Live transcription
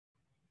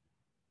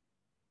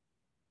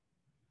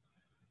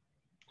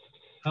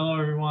Hello,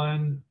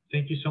 everyone.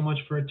 Thank you so much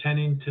for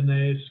attending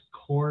today's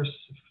course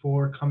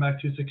for Come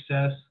Back to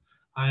Success.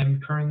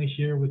 I'm currently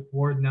here with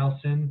Ward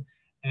Nelson.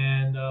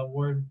 And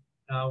Ward,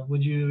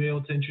 would you be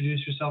able to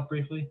introduce yourself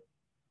briefly?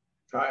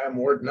 Hi, I'm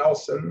Ward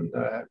Nelson,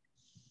 a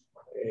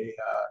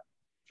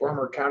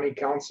former county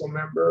council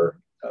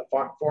member, a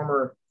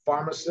former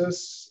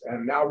pharmacist,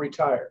 and now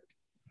retired.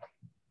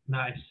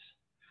 Nice.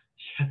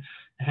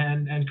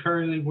 And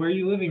currently, where are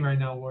you living right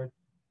now, Ward?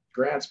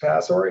 Grants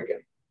Pass,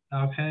 Oregon.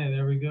 Okay,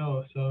 there we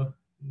go. So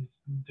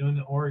doing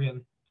the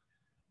Oregon.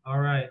 All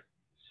right.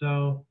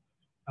 So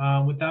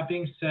with that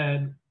being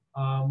said,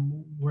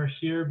 we're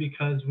here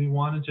because we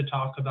wanted to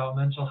talk about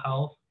mental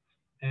health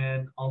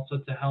and also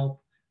to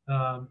help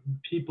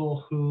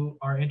people who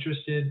are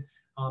interested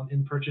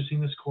in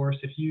purchasing this course.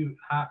 If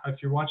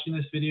you're watching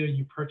this video,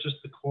 you purchased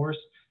the course,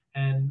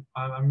 and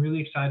I'm really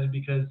excited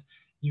because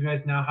you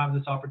guys now have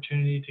this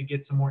opportunity to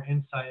get some more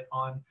insight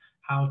on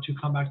how to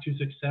come back to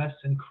success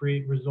and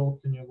create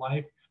results in your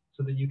life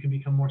so that you can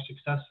become more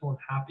successful and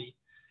happy.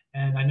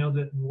 And I know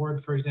that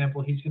Ward, for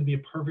example, he's going to be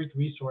a perfect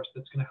resource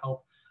that's going to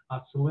help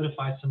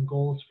solidify some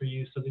goals for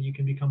you so that you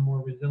can become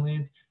more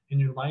resilient in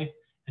your life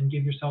and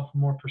give yourself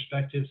more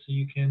perspective so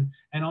you can,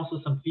 and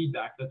also some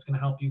feedback that's going to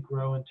help you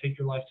grow and take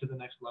your life to the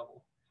next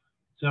level.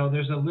 So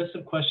there's a list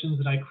of questions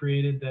that I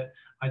created that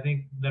I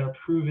think that are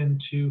proven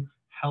to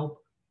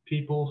help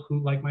people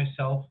who, like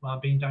myself,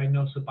 being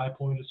diagnosed with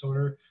bipolar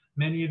disorder.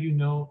 Many of you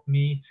know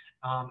me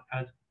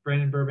as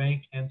Brandon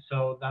Burbank, and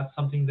so that's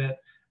something that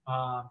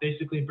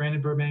basically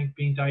Brandon Burbank,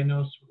 being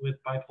diagnosed with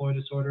bipolar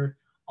disorder,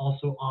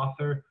 also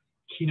author,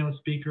 keynote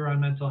speaker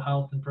on mental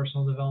health and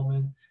personal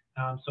development.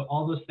 So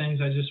all those things,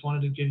 I just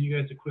wanted to give you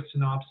guys a quick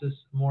synopsis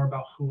more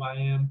about who I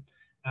am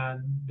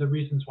and the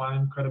reasons why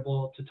I'm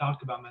credible to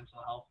talk about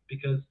mental health,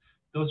 because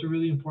those are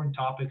really important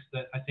topics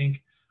that I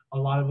think a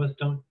lot of us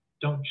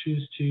don't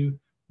choose to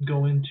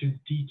go into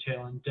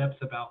detail and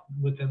depth about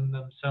within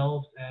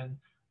themselves and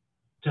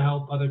to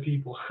help other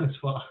people as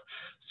well.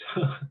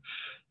 So,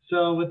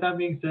 so with that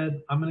being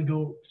said, I'm going to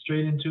go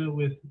straight into it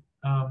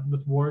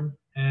with Ward.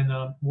 And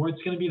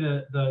Ward's going to be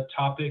the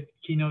topic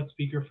keynote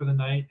speaker for the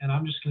night. And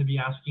I'm just going to be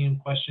asking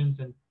him questions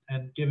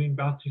and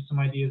bouncing some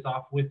ideas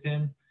off with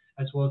him,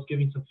 as well as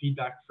giving some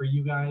feedback for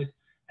you guys.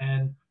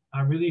 And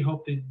I really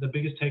hope that the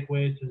biggest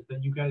takeaways is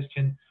that you guys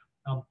can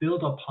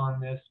build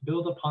upon this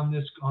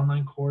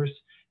online course.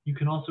 You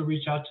can also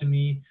reach out to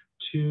me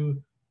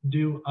to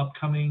do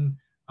upcoming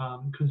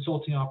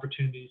consulting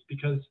opportunities,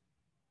 because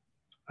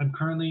I'm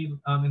currently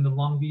in the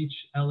Long Beach,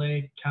 LA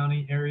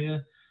County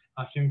area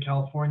here in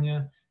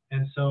California.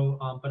 And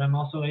so, but I'm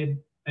also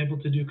able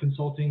to do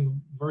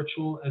consulting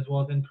virtual as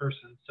well as in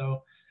person.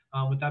 So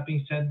with that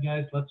being said,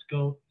 guys, let's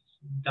go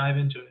dive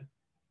into it.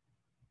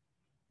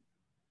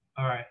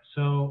 All right.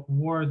 So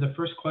Ward, the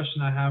first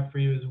question I have for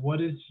you is, what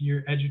is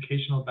your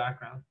educational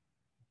background?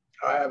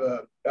 I have a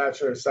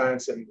Bachelor of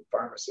Science in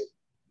Pharmacy.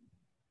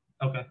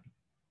 Okay.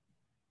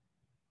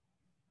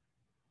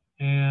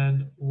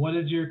 And what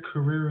is your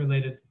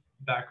career-related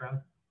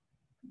background?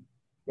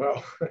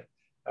 Well,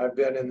 I've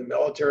been in the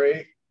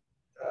military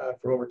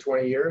for over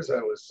 20 years. I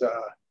was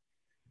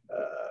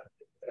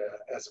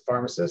as a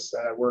pharmacist.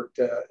 I worked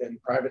in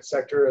private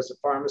sector as a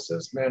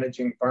pharmacist,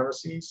 managing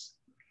pharmacies.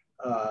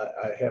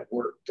 I have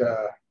worked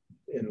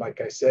in,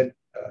 like I said,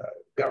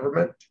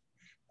 government,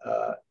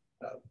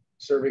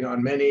 serving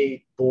on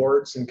many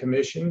boards and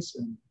commissions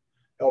and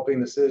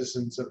helping the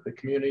citizens of the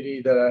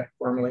community that I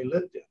formerly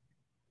lived in.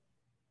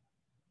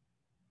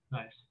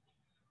 Nice.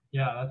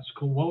 Yeah, that's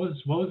cool. What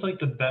was like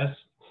the best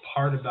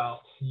part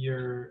about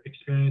your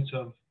experience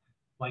of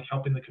like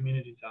helping the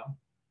communities out?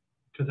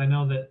 Because I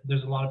know that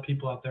there's a lot of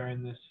people out there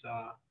in this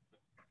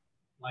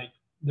like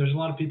there's a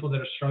lot of people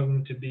that are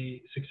struggling to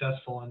be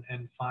successful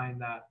and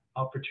find that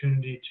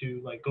opportunity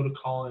to like go to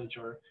college,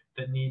 or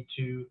that need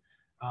to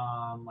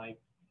like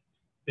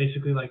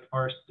basically like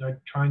are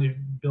trying to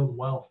build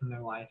wealth in their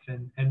life,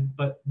 and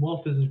but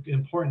wealth is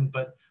important,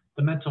 but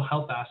the mental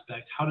health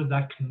aspect, how does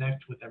that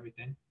connect with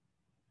everything?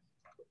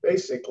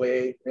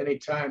 Basically,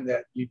 anytime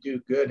that you do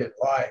good in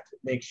life, it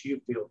makes you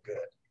feel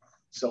good.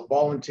 So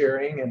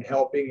volunteering and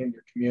helping in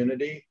your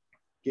community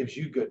gives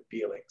you good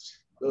feelings.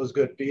 Those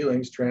good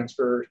feelings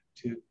transfer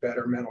to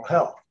better mental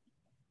health.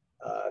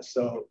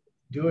 So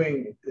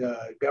doing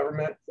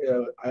government,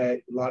 I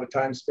a lot of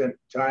times spent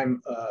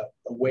time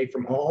away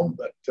from home,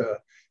 but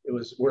it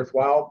was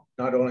worthwhile,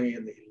 not only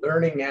in the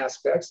learning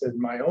aspects of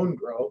my own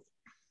growth,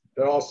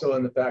 but also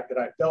in the fact that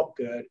I felt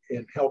good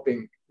in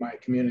helping my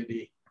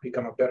community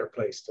become a better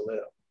place to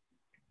live.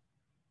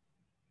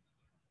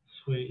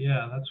 Sweet.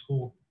 Yeah, that's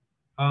cool.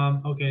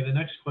 Okay, the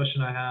next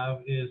question I have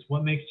is,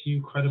 what makes you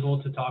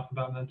credible to talk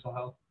about mental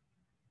health?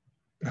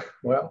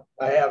 Well,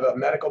 I have a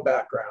medical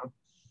background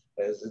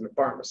as a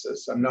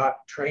pharmacist. I'm not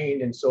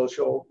trained in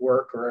social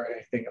work or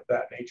anything of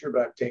that nature,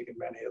 but I've taken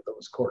many of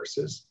those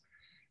courses.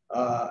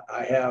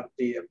 I have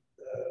the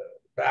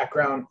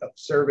background of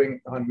serving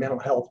on mental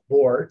health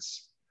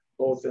boards,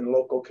 both in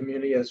local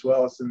community as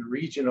well as in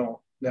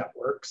regional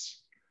networks.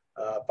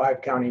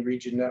 5-county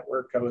region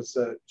network, I was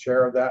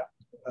chair of that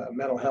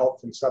mental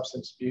health and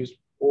substance abuse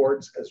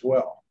boards as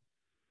well.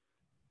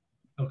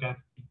 Okay.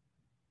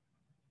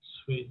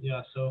 Sweet.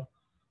 Yeah. So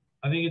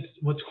I think it's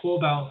what's cool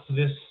about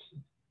this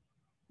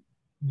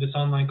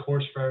online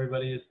course for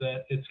everybody is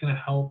that it's going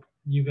to help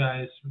you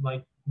guys,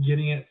 like,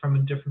 getting it from a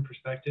different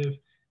perspective.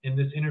 In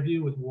this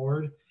interview with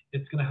Ward,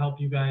 it's going to help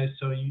you guys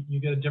so you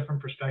get a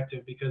different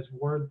perspective, because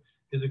Ward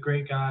is a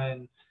great guy,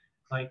 and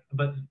like,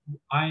 but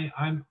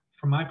I'm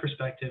from my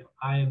perspective,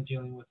 I am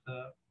dealing with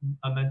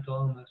a mental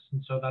illness,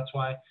 and so that's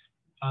why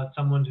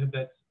someone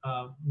that's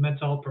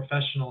mental health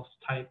professionals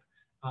type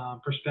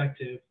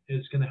perspective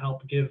is going to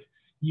help give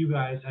you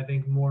guys, I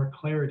think, more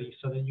clarity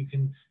so that you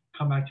can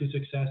come back to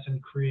success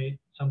and create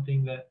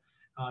something that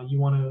you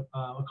want to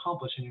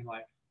accomplish in your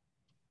life.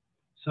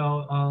 So,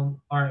 all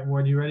right,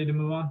 Ward, you ready to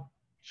move on?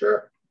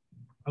 Sure.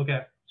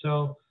 Okay.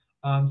 So,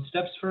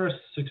 steps for a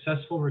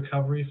successful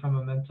recovery from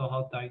a mental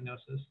health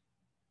diagnosis.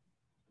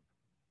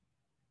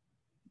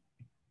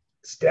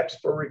 Steps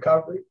for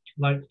recovery?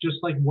 Like, just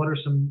like, what are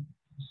some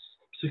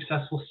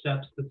successful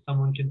steps that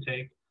someone can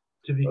take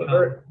to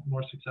become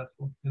more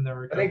successful in their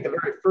recovery? I think the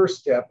very first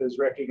step is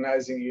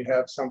recognizing you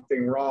have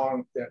something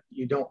wrong, that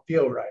you don't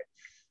feel right.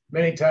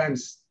 Many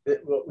times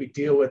what we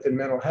deal with in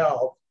mental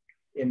health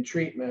in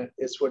treatment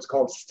is what's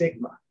called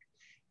stigma.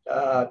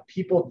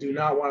 People do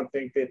not want to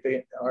think that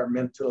they are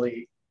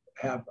mentally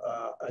have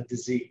a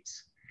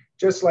disease.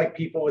 Just like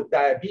people with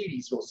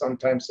diabetes will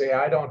sometimes say,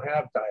 I don't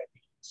have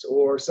diabetes,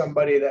 or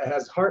somebody that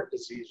has heart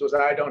disease will say,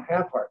 I don't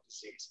have heart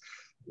disease.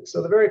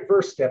 So the very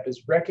first step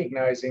is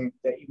recognizing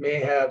that you may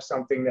have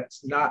something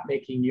that's not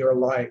making your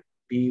life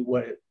be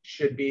what it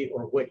should be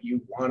or what you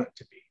want it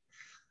to be.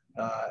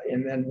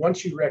 And then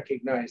once you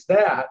recognize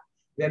that,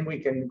 then we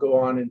can go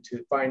on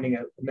into finding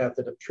a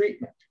method of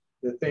treatment.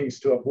 The things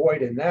to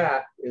avoid in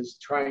that is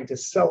trying to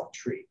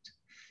self-treat.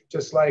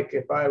 Just like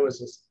if I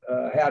was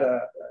had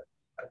a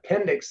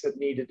appendix that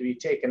needed to be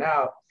taken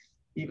out,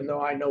 even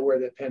though I know where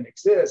the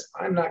appendix is,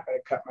 I'm not going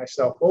to cut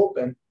myself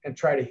open and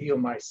try to heal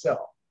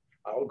myself.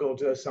 I'll go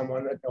to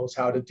someone that knows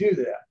how to do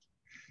that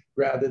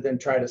rather than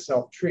try to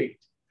self-treat.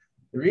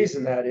 The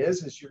reason that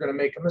is you're going to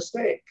make a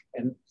mistake.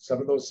 And some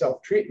of those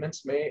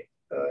self-treatments may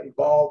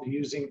involve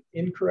using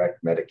incorrect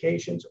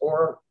medications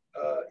or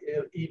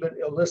even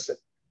illicit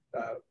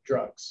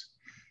drugs,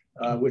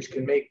 which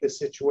can make the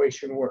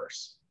situation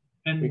worse.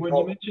 And when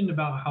you mentioned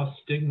about how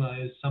stigma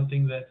is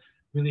something that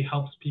really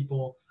helps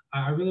people,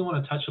 I really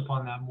want to touch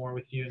upon that more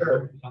with you and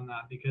focus on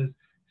that, because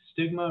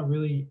stigma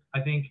really,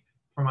 I think,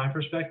 from my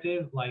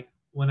perspective, like,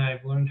 when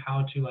I've learned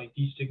how to, like,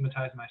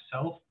 destigmatize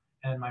myself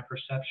and my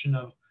perception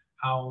of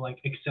how, like,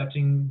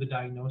 accepting the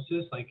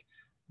diagnosis, like,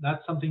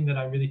 that's something that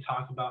I really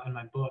talk about in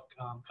my book,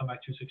 Come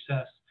Back to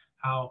Success,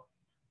 how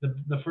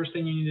the first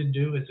thing you need to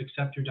do is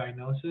accept your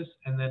diagnosis,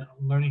 and then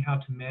learning how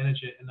to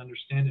manage it and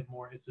understand it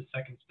more is the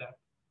second step.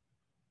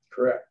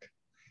 Correct.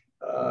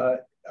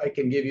 I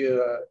can give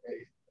you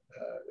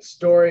a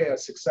story, a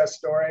success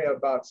story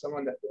about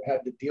someone that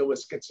had to deal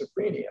with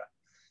schizophrenia.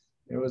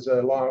 It was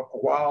a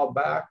while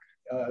back,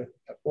 a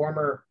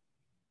former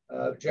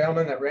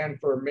gentleman that ran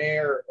for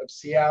mayor of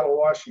Seattle,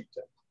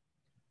 Washington.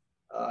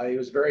 He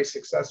was a very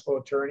successful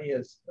attorney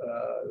at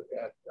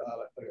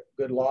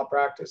good law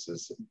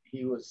practices.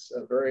 He was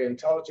a very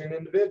intelligent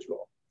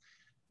individual.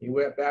 He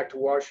went back to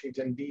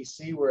Washington,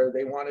 D.C., where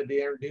they wanted to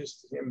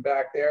introduce him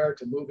back there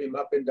to move him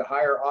up into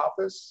higher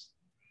office.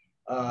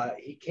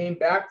 He came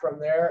back from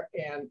there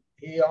and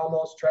he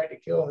almost tried to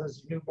kill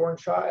his newborn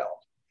child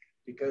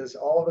because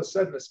all of a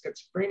sudden the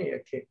schizophrenia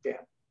kicked in.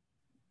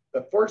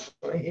 But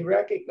fortunately, he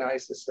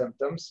recognized the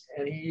symptoms,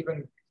 and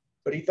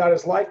but he thought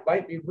his life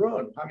might be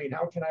ruined. I mean,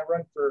 how can I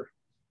run for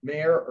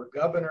mayor or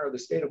governor of the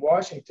state of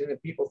Washington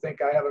if people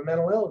think I have a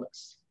mental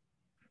illness?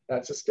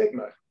 That's a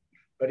stigma.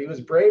 But he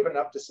was brave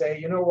enough to say,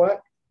 you know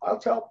what?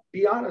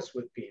 Be honest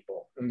with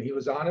people. And he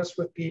was honest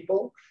with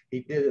people.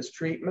 He did his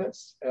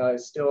treatments,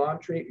 still on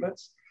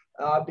treatments,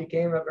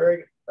 became a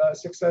very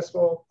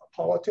successful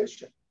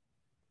politician.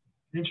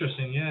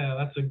 Interesting. Yeah,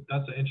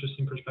 that's an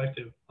interesting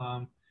perspective.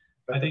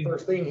 But the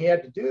first thing he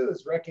had to do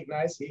is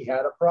recognize he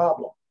had a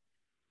problem.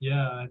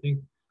 Yeah,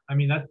 I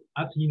mean, that's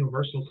a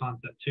universal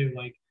concept too.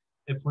 Like,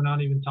 if we're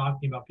not even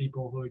talking about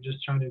people who are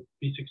just trying to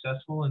be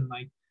successful and,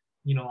 like,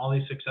 you know, all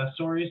these success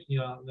stories, you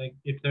know, like,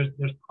 if there's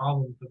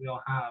problems that we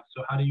all have.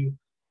 So how do you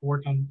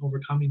work on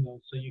overcoming those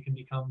so you can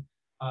become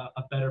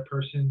a better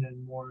person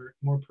and more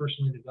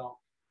personally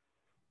developed?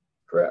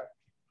 Correct.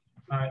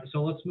 All right,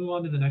 so let's move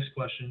on to the next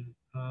question.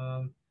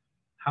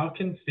 How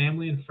can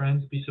family and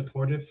friends be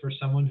supportive for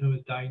someone who is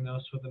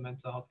diagnosed with a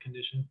mental health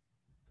condition?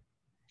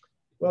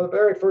 Well, the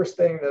very first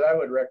thing that I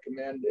would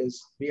recommend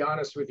is be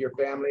honest with your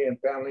family and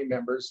family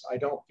members. I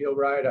don't feel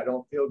right. I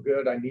don't feel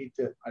good.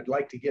 I'd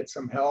like to get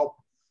some help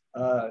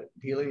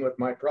dealing with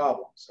my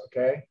problems.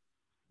 Okay.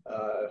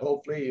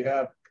 Hopefully you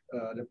have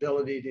the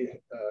ability to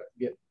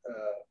get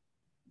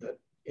the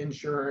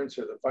insurance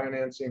or the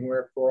financing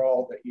for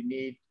all that you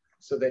need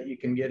so that you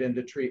can get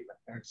into treatment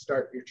and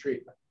start your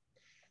treatment.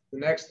 The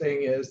next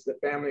thing is the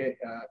family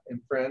and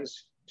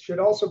friends should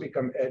also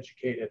become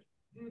educated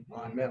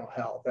on mental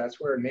health. That's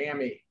where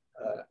NAMI,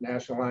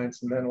 National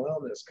Alliance on Mental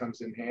Illness,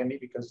 comes in handy,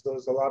 because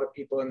there's a lot of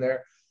people in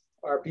there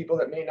are people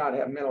that may not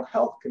have mental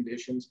health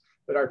conditions,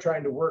 but are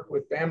trying to work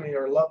with family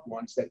or loved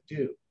ones that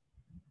do.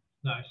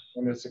 Nice.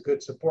 And it's a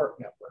good support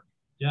network.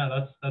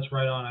 Yeah, that's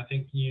right on. I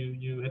think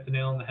you hit the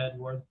nail on the head,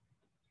 Ward,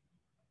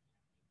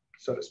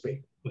 so to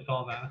speak. With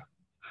all that.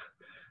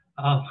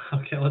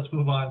 Okay, let's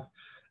move on.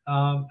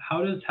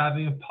 How does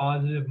having a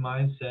positive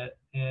mindset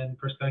and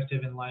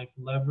perspective in life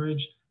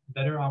leverage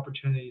better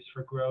opportunities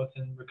for growth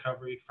and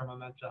recovery from a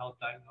mental health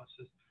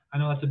diagnosis? I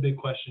know that's a big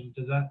question.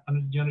 Do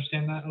you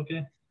understand that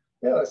okay?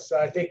 Yes,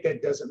 I think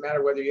that doesn't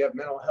matter whether you have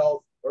mental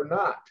health or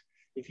not.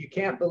 If you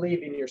can't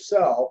believe in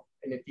yourself,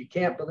 and if you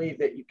can't believe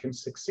that you can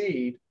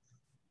succeed,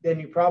 then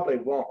you probably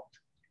won't.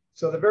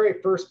 So the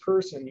very first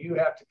person you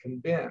have to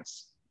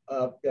convince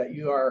that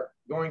you are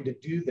going to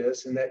do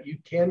this and that you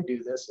can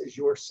do this is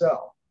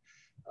yourself.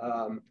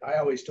 I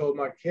always told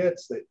my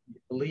kids that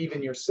believe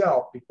in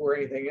yourself before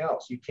anything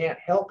else. You can't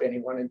help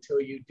anyone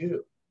until you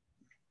do.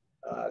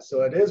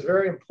 So it is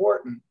very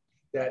important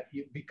that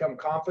you become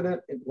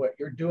confident in what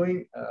you're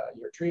doing,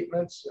 your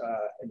treatments,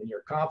 and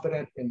you're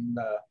confident in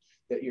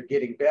that you're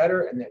getting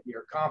better, and that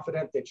you're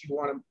confident that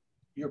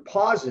you're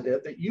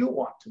positive that you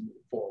want to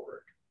move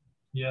forward.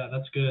 Yeah,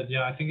 that's good.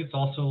 Yeah, I think it's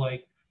also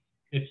like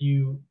if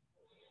you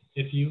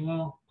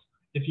know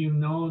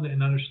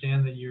and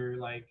understand that you're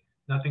like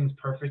nothing's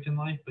perfect in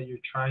life, but you're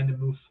trying to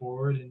move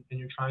forward and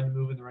you're trying to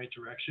move in the right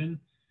direction,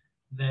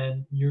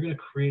 then you're going to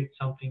create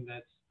something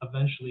that's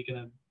eventually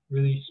going to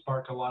really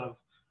spark a lot of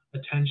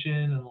attention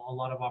and a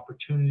lot of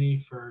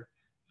opportunity for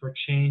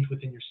change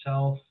within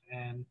yourself,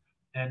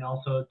 and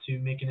also to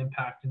make an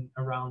impact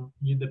around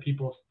the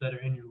people that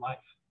are in your life.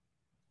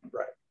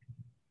 Right.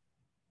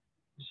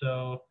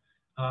 So,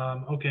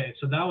 okay,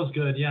 so that was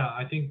good. Yeah,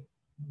 I think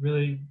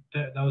really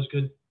that was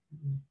good.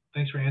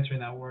 Thanks for answering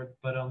that, Ward.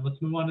 But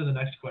let's move on to the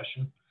next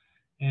question.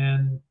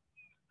 And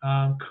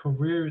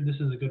career, this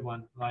is a good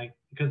one, like,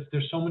 because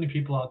there's so many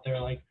people out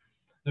there. Like,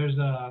 there's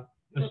a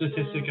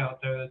statistic out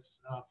there that's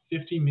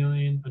 50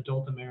 million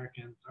adult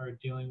Americans are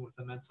dealing with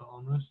a mental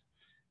illness.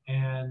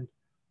 And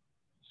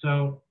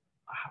so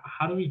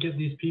how do we get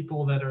these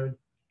people that are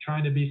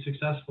trying to be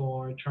successful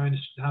or trying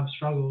to have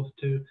struggles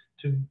to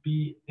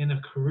be in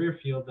a career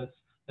field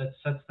that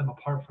sets them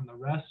apart from the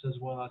rest, as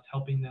well as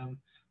helping them,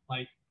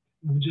 like,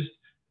 just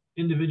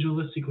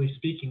individualistically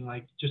speaking,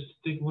 like, just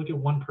look at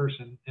one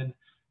person and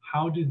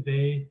how do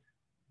they,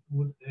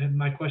 and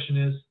my question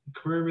is,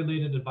 career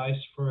related advice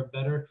for a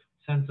better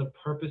sense of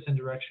purpose and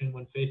direction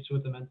when faced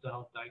with a mental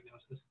health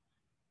diagnosis.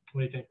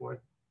 What do you think, Ward?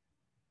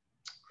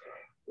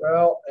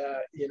 Well,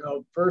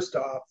 first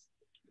off,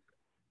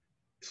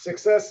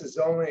 success is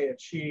only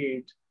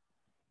achieved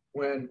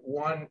when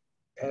one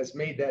has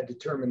made that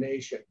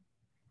determination.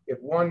 If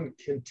one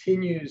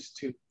continues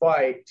to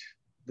fight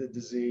the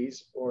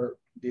disease or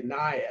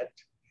deny it,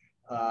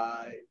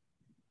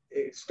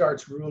 it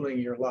starts ruling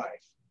your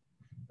life.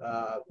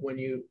 When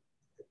you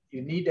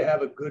need to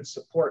have a good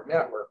support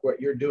network. What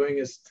you're doing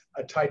is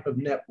a type of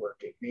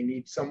networking. You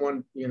need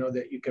someone,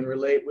 that you can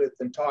relate with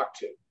and talk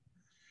to.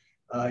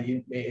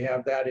 You may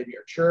have that in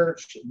your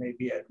church, it may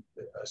be at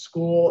a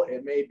school,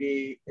 it may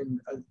be in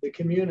the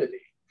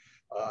community.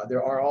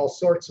 There are all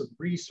sorts of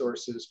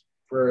resources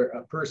for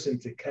a person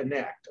to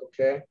connect,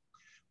 okay?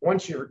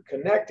 Once you're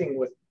connecting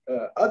with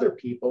other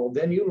people,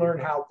 then you learn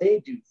how they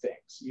do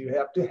things. You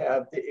have to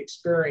have the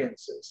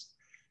experiences.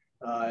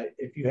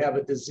 If you have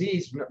a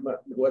disease,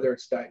 whether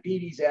it's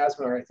diabetes,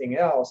 asthma, or anything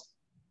else,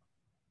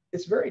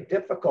 it's very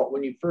difficult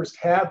when you first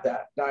have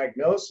that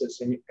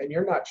diagnosis and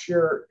you're not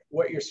sure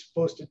what you're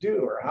supposed to do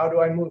or how do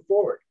I move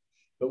forward.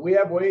 But we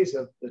have ways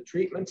of the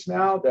treatments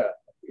now that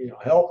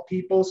help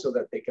people so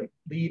that they can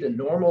lead a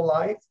normal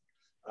life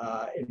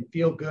and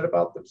feel good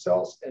about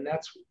themselves. And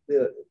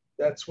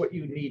that's what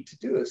you need to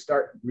do, is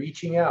start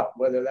reaching out,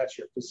 whether that's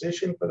your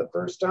physician for the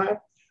first time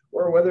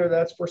or whether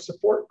that's for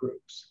support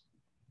groups.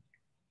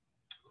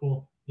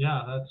 Cool.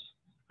 Yeah,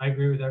 I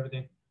agree with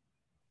everything.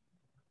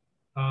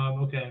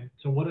 Okay,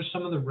 so what are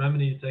some of the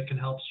remedies that can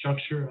help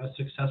structure a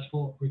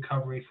successful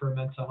recovery for a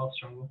mental health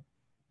struggle?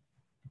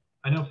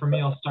 I know for me,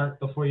 I'll start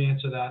before you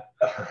answer that.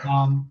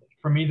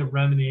 For me, the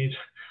remedies,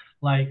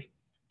 like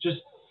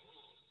just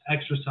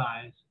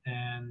exercise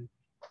and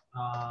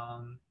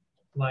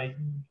like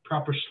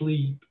proper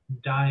sleep,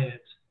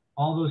 diet,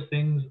 all those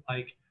things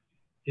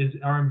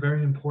are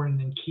very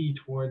important and key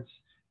towards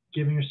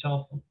giving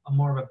yourself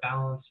more of a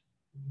balanced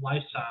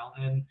lifestyle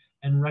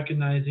and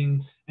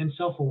recognizing and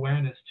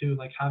self-awareness too,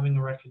 like having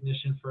a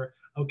recognition for,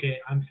 okay,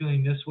 I'm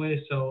feeling this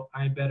way, so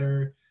I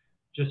better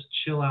just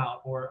chill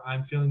out, or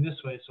I'm feeling this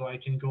way, so I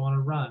can go on a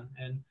run,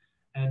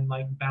 and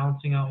like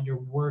balancing out your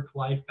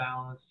work-life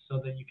balance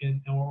so that you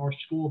can, or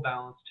school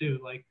balance too,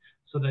 like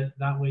so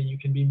that way you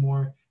can be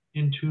more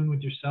in tune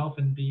with yourself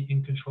and be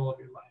in control of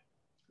your life.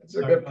 That's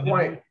a good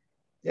point.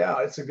 Yeah,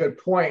 it's a good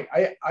point.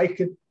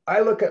 I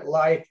look at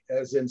life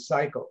as in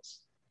cycles.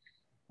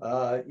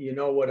 You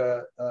know what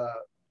a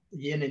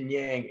yin and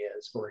yang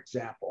is, for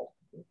example.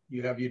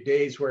 You have your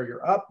days where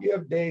you're up, you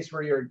have days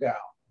where you're down,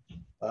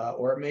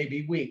 or it may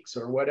be weeks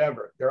or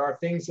whatever. There are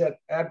things that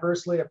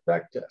adversely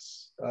affect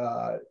us,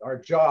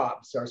 our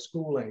jobs, our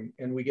schooling,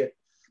 and we get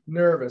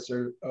nervous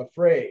or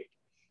afraid.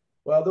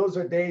 Well, those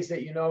are days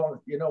that, you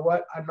know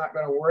what, I'm not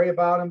going to worry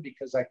about them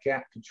because I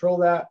can't control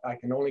that. I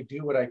can only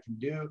do what I can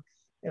do.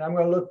 And I'm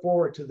going to look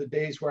forward to the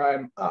days where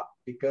I'm up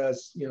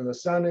because, you know, the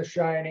sun is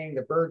shining,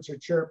 the birds are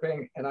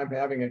chirping, and I'm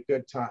having a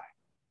good time.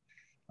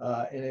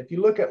 And if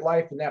you look at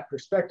life in that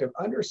perspective,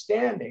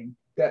 understanding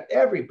that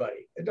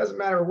everybody, it doesn't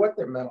matter what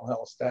their mental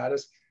health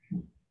status,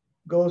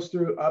 goes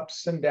through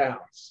ups and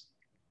downs.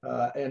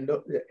 And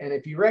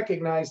if you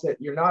recognize that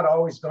you're not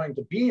always going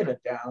to be in a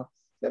down,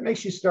 that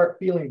makes you start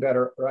feeling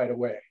better right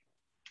away.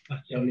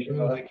 And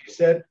like you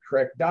said,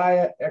 correct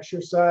diet,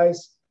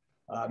 exercise,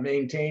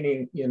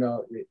 maintaining,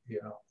 your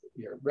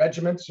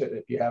regimens,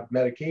 if you have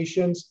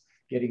medications,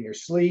 getting your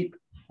sleep,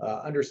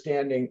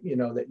 understanding,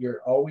 that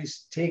you're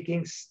always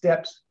taking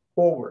steps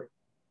forward.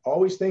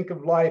 Always think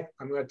of life,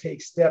 I'm going to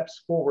take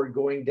steps forward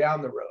going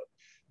down the road.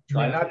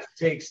 Try not to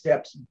take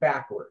steps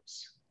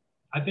backwards.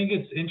 I think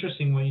it's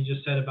interesting what you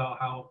just said about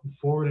how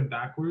forward and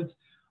backwards.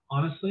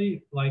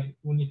 Honestly, like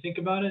when you think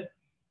about it,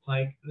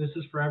 like this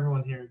is for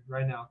everyone here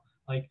right now.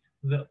 Like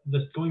the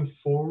going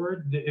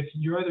forward, if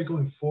you're either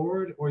going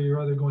forward or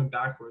you're either going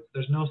backwards,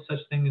 there's no such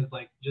thing as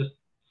like just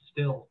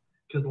still,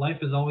 because life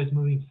is always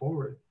moving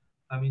forward.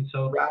 I mean,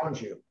 so around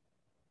you.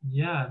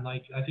 Yeah,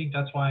 like I think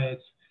that's why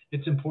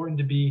it's important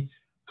to be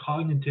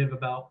cognitive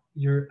about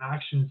your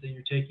actions that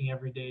you're taking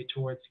every day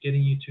towards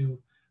getting you to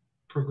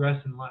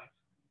progress in life.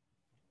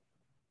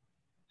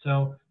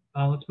 So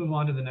let's move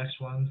on to the next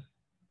one.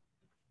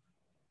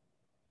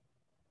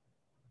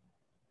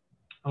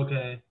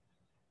 Okay,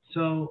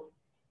 so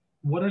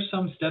what are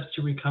some steps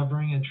to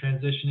recovering and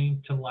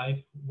transitioning to life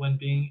when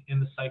being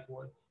in the psych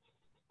ward?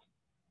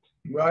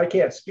 Well, I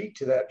can't speak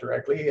to that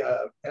directly.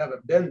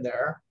 Haven't been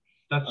there.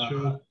 That's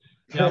true.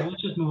 Yeah,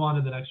 let's just move on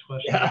to the next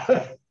question.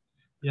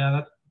 Yeah,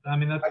 that's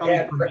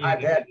probably I've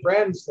had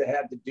friends that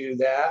had to do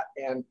that,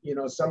 and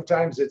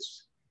sometimes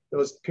it's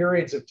those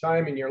periods of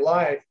time in your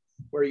life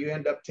where you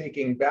end up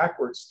taking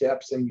backward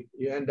steps and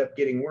you end up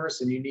getting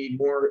worse, and you need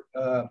more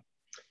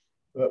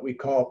what we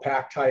call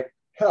pack type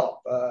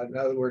help. In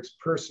other words,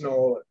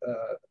 personal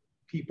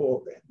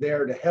people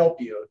there to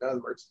help you. In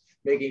other words,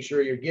 making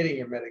sure you're getting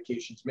your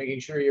medications, making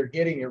sure you're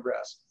getting your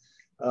rest,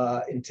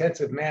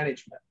 intensive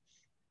management.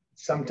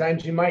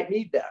 Sometimes you might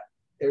need that.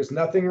 There's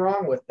nothing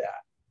wrong with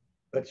that.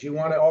 But you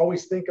want to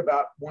always think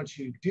about, once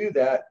you do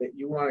that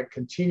you want to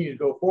continue to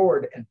go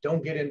forward and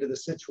don't get into the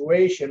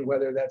situation,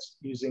 whether that's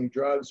using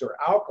drugs or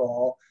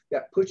alcohol,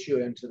 that puts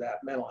you into that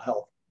mental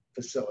health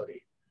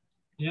facility.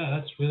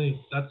 Yeah,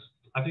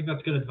 I think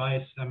that's good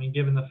advice. I mean,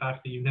 given the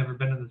fact that you've never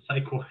been in the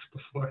psych ward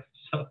before.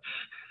 So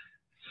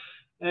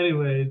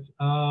anyways,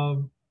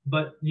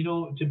 but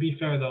to be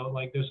fair though,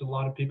 like there's a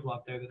lot of people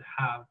out there that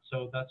have,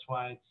 so that's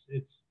why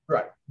it's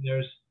right.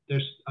 There's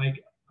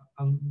like,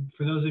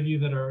 for those of you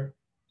that are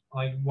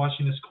like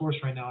watching this course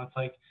right now, it's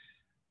like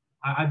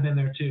I've been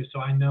there too, so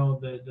I know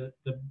the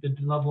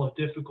level of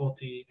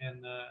difficulty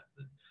and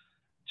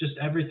just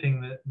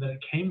everything that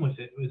came with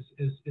it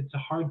it's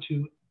hard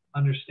to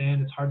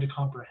understand, it's hard to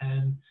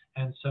comprehend,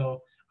 and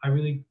so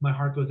my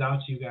heart goes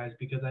out to you guys,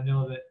 because I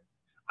know that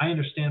I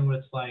understand what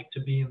it's like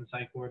to be in the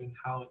psych ward and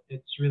how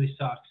it really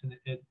sucks, and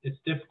it's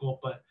difficult,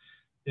 but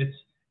it's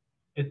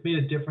made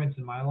a difference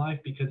in my life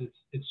because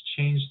it's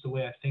changed the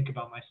way I think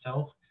about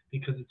myself,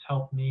 because it's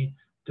helped me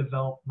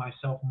develop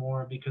myself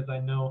more, because I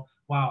know,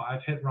 wow,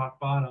 I've hit rock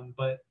bottom,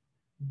 but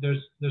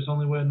there's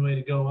only one way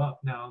to go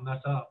up now, and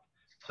that's up.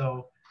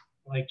 So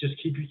like just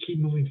keep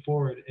moving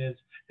forward is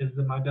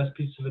my best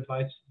piece of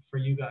advice for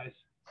you guys.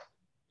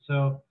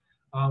 So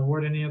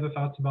Ward, any other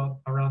thoughts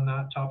around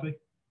that topic?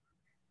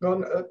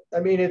 Well,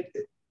 I mean, in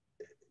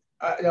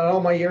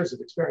all my years of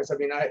experience, I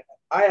mean, I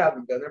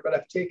haven't been there, but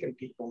I've taken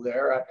people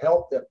there. I've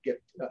helped them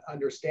get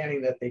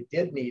understanding that they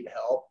did need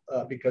help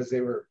because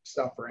they were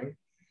suffering.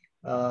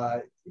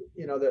 The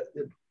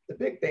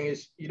big thing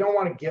is you don't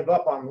want to give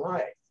up on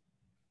life.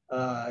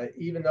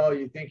 Even though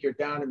you think you're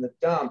down in the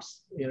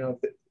dumps,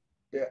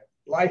 the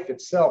life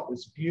itself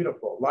is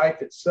beautiful.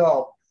 Life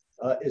itself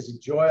is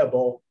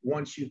enjoyable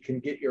once you can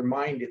get your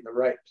mind in the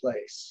right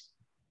place.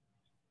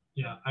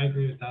 Yeah, I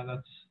agree with that.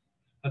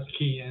 That's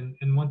key.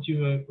 And once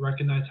you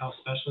recognize how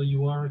special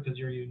you are because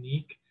you're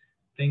unique,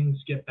 things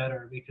get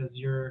better because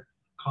your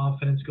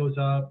confidence goes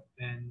up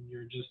and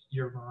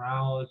your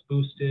morale is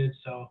boosted.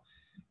 So,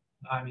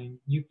 I mean,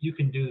 you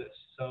can do this.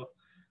 So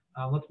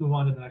let's move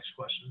on to the next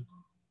question.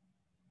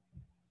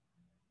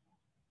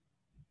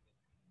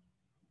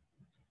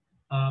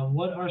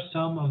 What are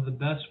some of the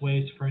best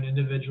ways for an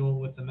individual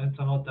with a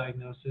mental health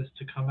diagnosis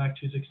to come back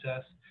to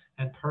success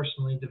and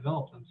personally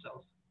develop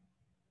themselves?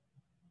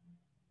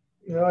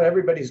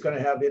 Everybody's going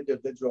to have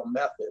individual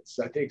methods.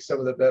 I think some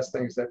of the best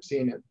things I've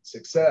seen in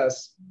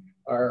success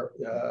are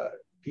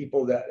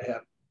people that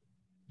have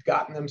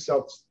gotten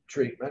themselves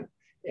treatment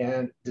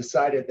and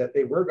decided that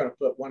they were going to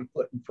put one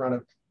foot in front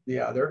of the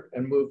other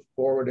and move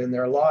forward in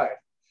their life.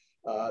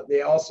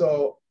 They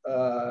also,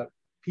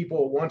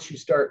 people, once you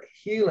start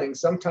healing,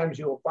 sometimes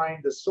you'll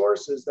find the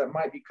sources that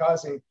might be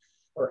causing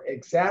or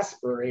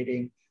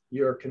exasperating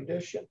your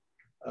condition.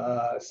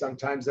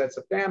 Sometimes that's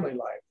a family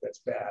life that's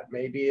bad.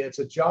 Maybe it's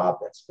a job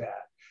that's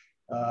bad.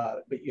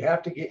 But you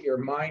have to get your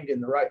mind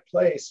in the right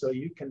place so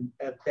you can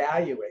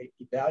evaluate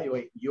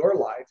your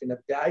life and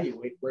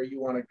evaluate where you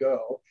want to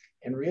go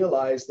and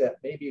realize that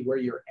maybe where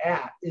you're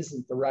at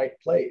isn't the right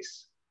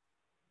place.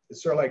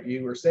 It's sort of like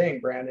you were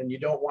saying, Brandon, you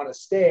don't want to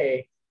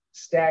stay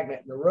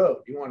stagnant in the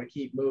road. You want to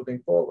keep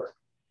moving forward.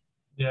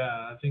 Yeah,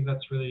 I think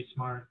that's really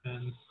smart.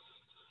 And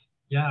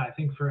yeah, I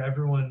think for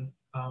everyone,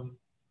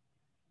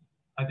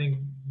 I think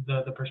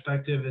the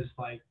perspective is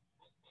like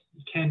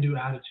can-do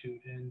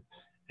attitude,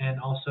 and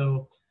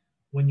also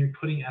when you're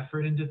putting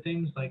effort into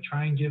things, like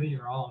try and give it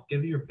your all,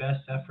 give it your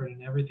best effort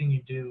in everything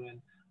you do,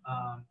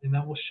 and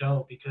that will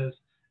show, because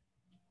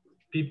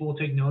people will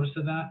take notice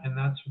of that, and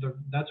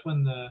that's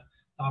when the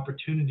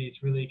opportunities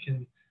really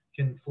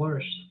can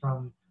flourish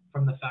from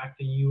the fact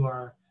that you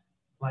are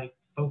like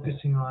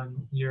focusing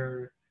on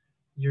your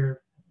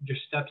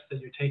steps that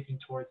you're taking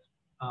towards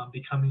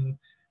becoming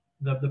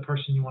the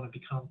person you want to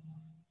become.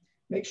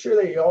 Make sure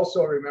that you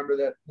also remember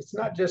that it's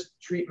not just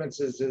treatments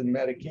as in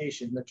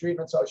medication. The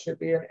treatments should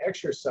be an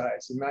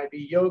exercise. It might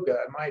be yoga.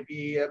 It might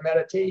be a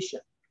meditation.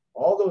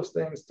 All those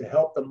things to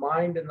help the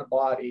mind and the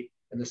body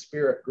and the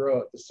spirit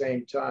grow at the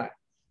same time.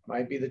 It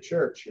might be the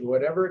church.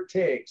 Whatever it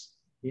takes,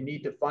 you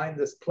need to find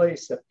this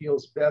place that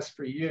feels best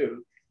for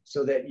you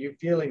so that you're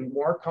feeling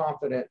more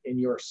confident in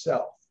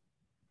yourself.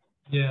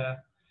 Yeah.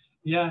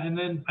 Yeah. And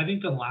then I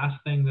think the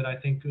last thing that I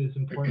think is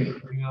important to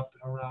bring up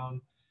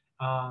around,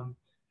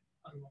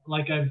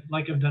 like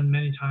I've done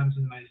many times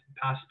in my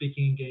past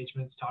speaking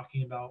engagements,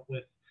 talking about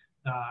with,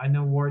 I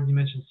know Ward, you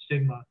mentioned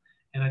stigma,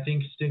 and I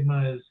think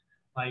stigma is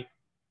like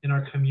in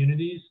our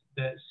communities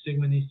that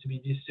stigma needs to be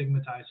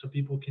destigmatized so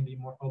people can be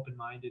more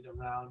open-minded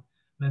around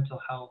mental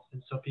health,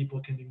 and so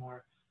people can be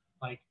more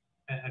like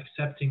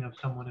accepting of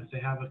someone if they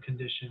have a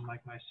condition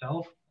like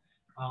myself.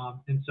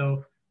 And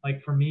so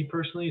like for me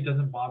personally, it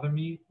doesn't bother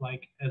me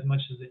like as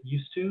much as it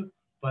used to,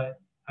 but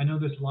I know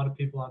there's a lot of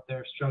people out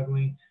there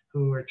struggling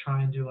who are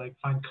trying to like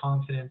find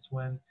confidence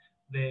when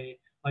they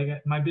like.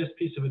 My best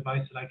piece of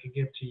advice that I could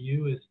give to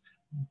you is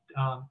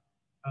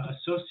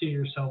associate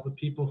yourself with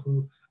people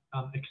who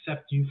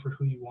accept you for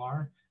who you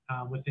are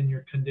within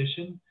your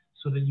condition,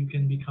 so that you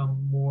can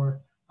become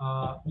more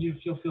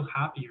you'll feel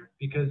happier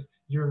because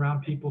you're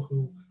around people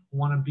who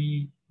want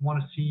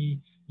to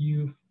see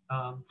you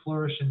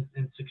flourish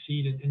and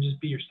succeed and just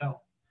be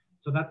yourself.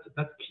 So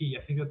that's key.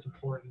 I think that's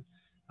important.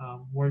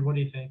 Ward, what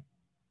do you think?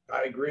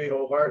 I agree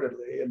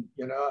wholeheartedly. And,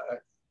 you know,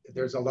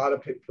 there's a lot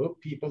of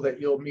people that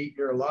you'll meet in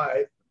your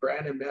life.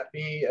 Brandon met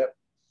me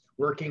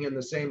working in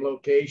the same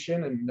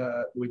location, and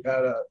we've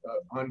had an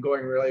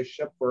ongoing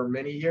relationship for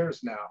many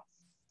years now.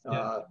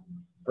 Yeah.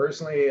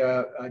 Personally,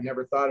 I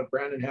never thought of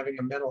Brandon having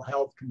a mental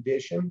health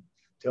condition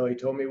until he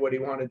told me what he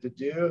wanted to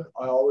do.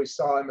 I always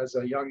saw him as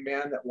a young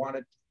man that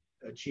wanted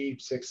to achieve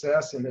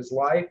success in his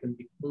life and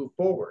move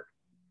forward.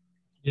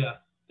 Yeah,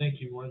 thank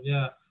you, Ward.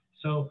 Yeah.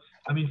 So,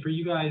 I mean, for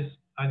you guys,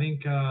 I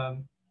think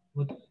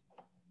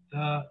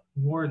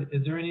Ward,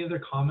 is there any other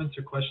comments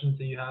or questions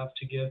that you have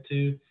to give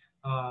to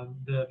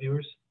the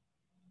viewers?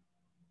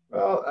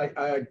 Well,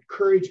 I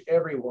encourage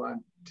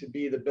everyone to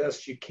be the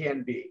best you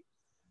can be.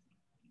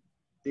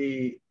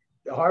 The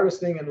hardest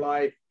thing in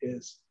life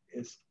is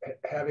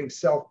having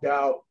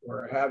self-doubt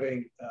or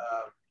having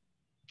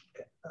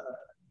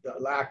the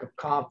lack of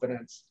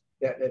confidence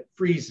that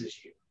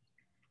freezes you.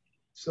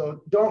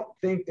 So don't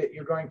think that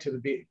you're going to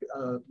be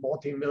a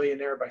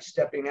multimillionaire by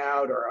stepping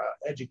out, or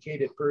an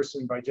educated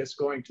person by just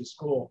going to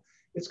school.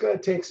 It's going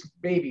to take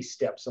baby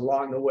steps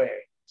along the way.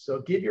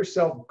 So give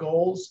yourself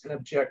goals and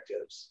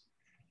objectives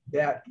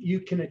that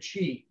you can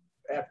achieve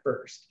at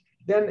first.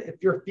 Then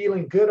if you're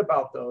feeling good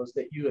about those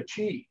that you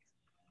achieve,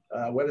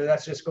 whether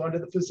that's just going to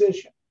the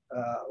physician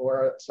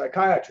or a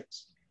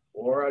psychiatrist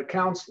or a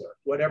counselor,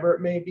 whatever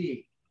it may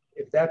be,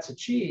 if that's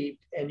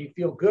achieved and you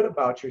feel good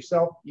about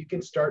yourself, you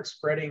can start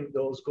spreading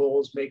those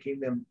goals,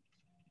 making them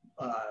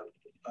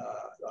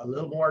a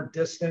little more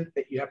distant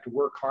that you have to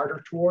work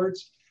harder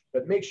towards,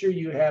 but make sure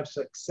you have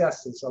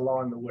successes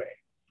along the way.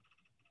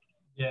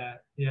 Yeah,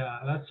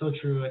 that's so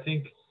true. I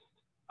think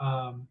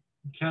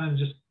kind of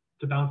just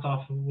to bounce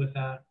off with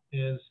that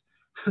is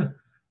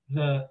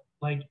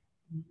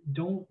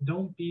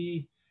don't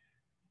be,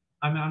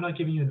 I mean, I'm not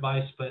giving you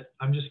advice, but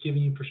I'm just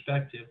giving you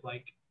perspective.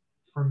 Like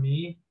for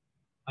me,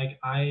 like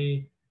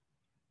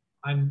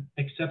I'm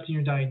accepting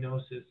your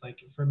diagnosis. Like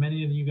for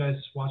many of you guys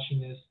watching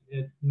this,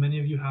 many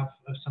of you have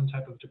some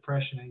type of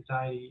depression,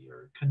 anxiety,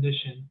 or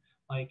condition.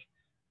 Like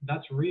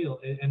that's real,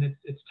 and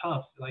it's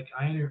tough. Like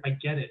I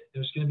get it.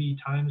 There's going to be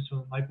times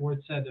when, like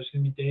Ward said, there's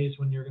going to be days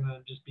when you're going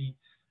to just be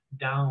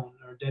down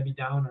or Debbie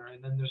Downer,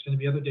 and then there's going to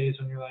be other days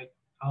when you're like,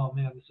 oh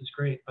man, this is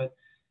great. But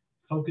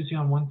focusing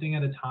on one thing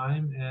at a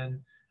time.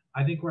 And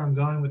I think where I'm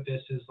going with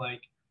this is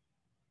like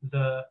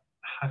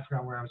I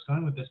forgot where I was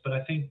going with this, but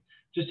I think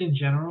just in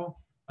general,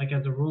 like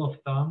as a rule of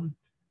thumb,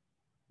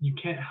 you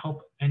can't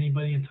help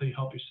anybody until you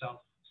help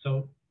yourself.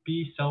 So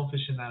be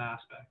selfish in that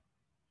aspect.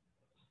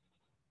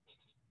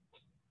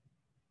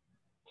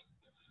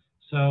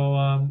 So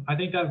I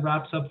think that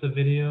wraps up the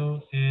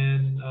video,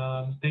 and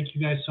thank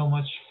you guys so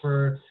much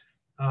for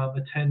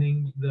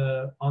attending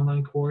the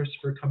online course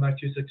for Come Back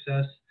to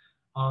Success.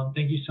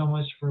 Thank you so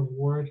much for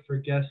Ward, for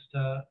guest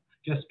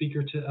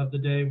speaker of the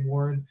day,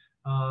 Ward.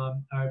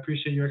 I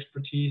appreciate your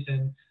expertise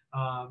and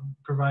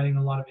providing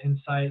a lot of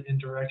insight and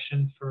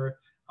direction for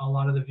a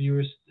lot of the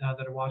viewers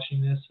that are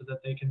watching this, so that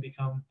they can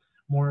become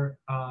more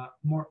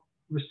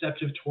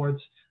receptive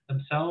towards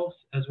themselves,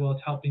 as well as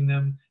helping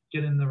them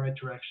get in the right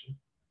direction.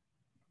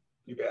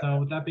 So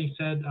with that being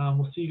said,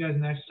 we'll see you guys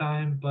next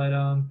time, but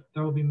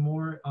there will be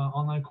more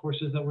online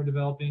courses that we're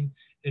developing.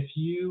 If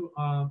you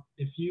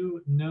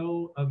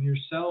know of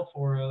yourself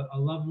or a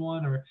loved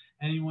one or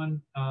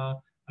anyone, a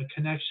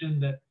connection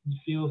that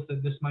feels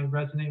that this might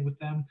resonate with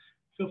them,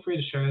 feel free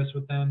to share this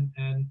with them.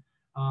 And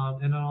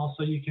then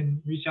also you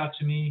can reach out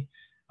to me.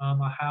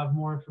 I have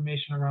more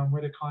information around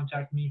where to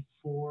contact me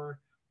for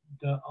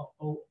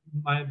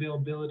my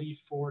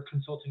availability for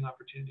consulting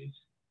opportunities.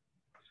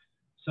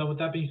 So with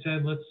that being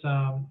said, let's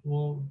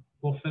we'll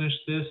finish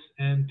this,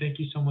 and thank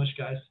you so much,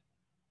 guys.